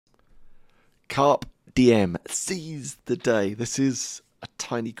Carpe Diem, seize the day. This is a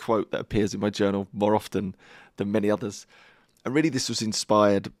tiny quote that appears in my journal more often than many others. And really this was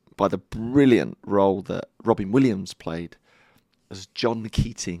inspired by the brilliant role that Robin Williams played as John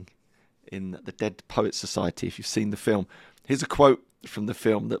Keating in The Dead Poets Society, if you've seen the film. Here's a quote from the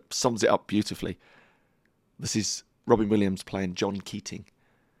film that sums it up beautifully. This is Robin Williams playing John Keating.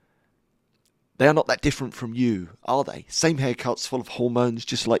 They are not that different from you, are they? Same haircuts, full of hormones,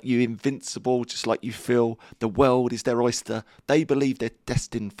 just like you, invincible, just like you feel. The world is their oyster. They believe they're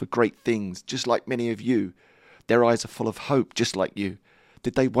destined for great things, just like many of you. Their eyes are full of hope, just like you.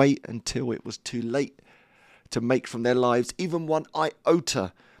 Did they wait until it was too late to make from their lives even one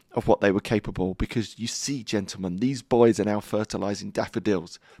iota of what they were capable? Because you see, gentlemen, these boys are now fertilizing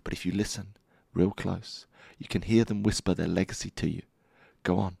daffodils. But if you listen real close, you can hear them whisper their legacy to you.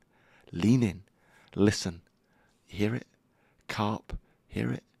 Go on, lean in. Listen, hear it, carp,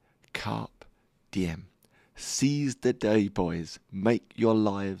 hear it, carp diem. Seize the day, boys. Make your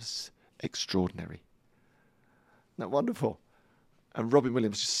lives extraordinary. Isn't that wonderful? And Robin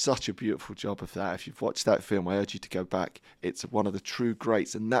Williams did such a beautiful job of that. If you've watched that film, I urge you to go back. It's one of the true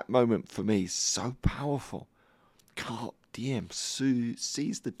greats. And that moment for me is so powerful. Carpe diem,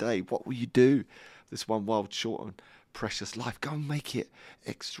 seize the day. What will you do? This one wild, short and precious life. Go and make it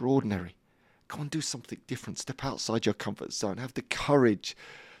extraordinary. Go and do something different. Step outside your comfort zone. Have the courage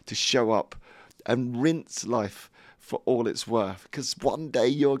to show up and rinse life for all it's worth. Because one day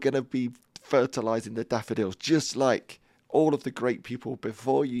you're going to be fertilizing the daffodils, just like all of the great people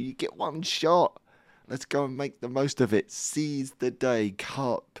before you. You get one shot. Let's go and make the most of it. Seize the day.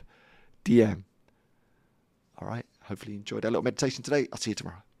 Carpe diem. All right. Hopefully you enjoyed our little meditation today. I'll see you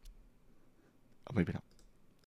tomorrow. I'm moving up.